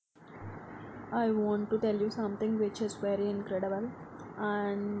I want to tell you something which is very incredible,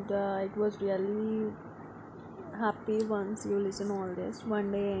 and it was really happy once you listen all this.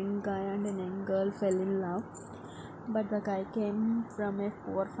 One day, a young guy and a young girl fell in love, but the guy came from a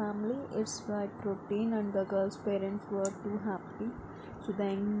poor family. It's like routine, and the girl's parents were too happy. So the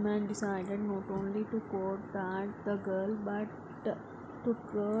young man decided not only to court the girl, but to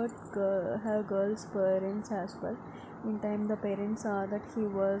court her girl's parents as well. In time, the parents saw that he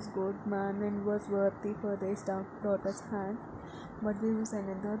was good man and was worthy for their daughter's hand. But there was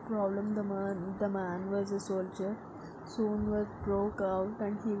another problem. The man was a soldier. Soon was broke out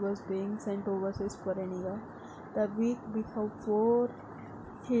and he was being sent overseas for a year. The week before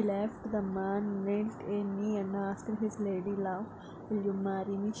he left, the man knelt a knee and asked his lady love, "Will you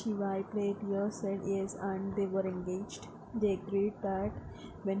marry me?" She wiped a tear, said yes, and they were engaged. They agreed that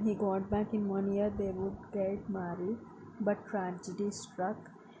when he got back in 1 year, they would get married. But tragedy struck.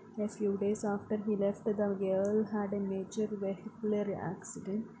 A few days after he left, the girl had a major vehicular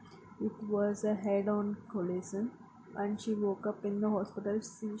accident. It was a head-on collision, and she woke up in the hospital.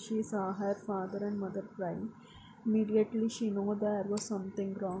 She saw her father and mother crying. Immediately, she knew there was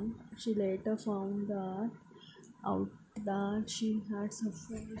something wrong. She later found out that she had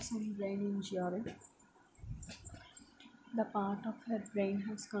suffered some brain injury. The part of her brain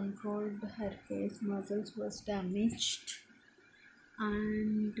has controlled her face muscles was damaged,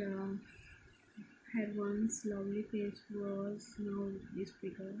 and her once lovely face was now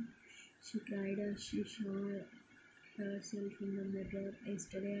disfigured. She cried as she saw herself in the mirror.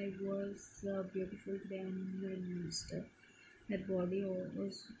 "Yesterday I was beautiful, today I am a monster." Her body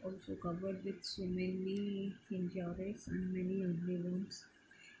was also covered with so many injuries and many ugly wounds.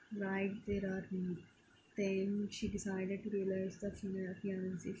 Right there are then she decided to realize the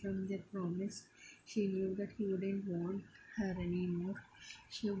fiancé from their promise. She knew that he wouldn't want her anymore.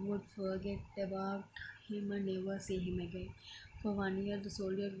 She would forget about him and never see him again. For 1 year, the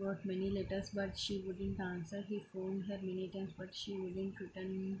soldier wrote many letters, but she wouldn't answer. He phoned her many times, but she wouldn't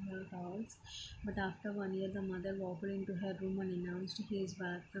return her calls. But after 1 year, the mother walked into her room and announced he is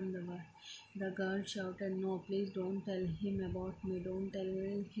back from the war. The girl shouted, "No, please don't tell him about me. Don't tell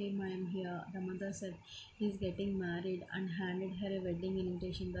him I am here." The mother said, "He's getting married," and handed her a wedding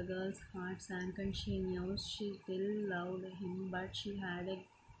invitation. The girl's heart sank and she knew she still loved him, but she had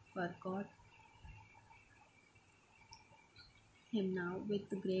forgot him now. With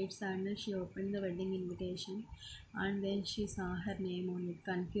great sadness, she opened the wedding invitation, and when she saw her name on it,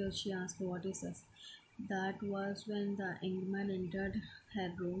 confused, she asked, "What is this?" That was when the young man entered her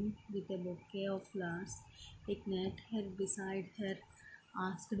room with a bouquet of flowers. He knelt her beside her,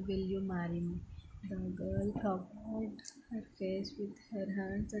 asked, "Will you marry me?" The girl covered her face with her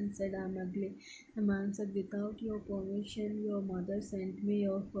hands and said, "I'm ugly." The man said, "Without your permission, your mother sent me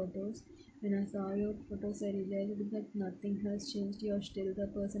your photos. When I saw your photos, I realized that nothing has changed. You're still the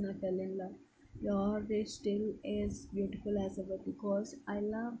person I fell in love. You're still as beautiful as ever because I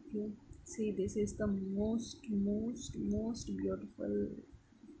love you." See, this is the most beautiful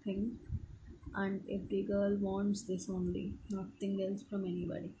thing, and every girl wants this only, nothing else from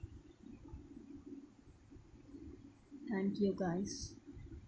anybody. Thank you, guys.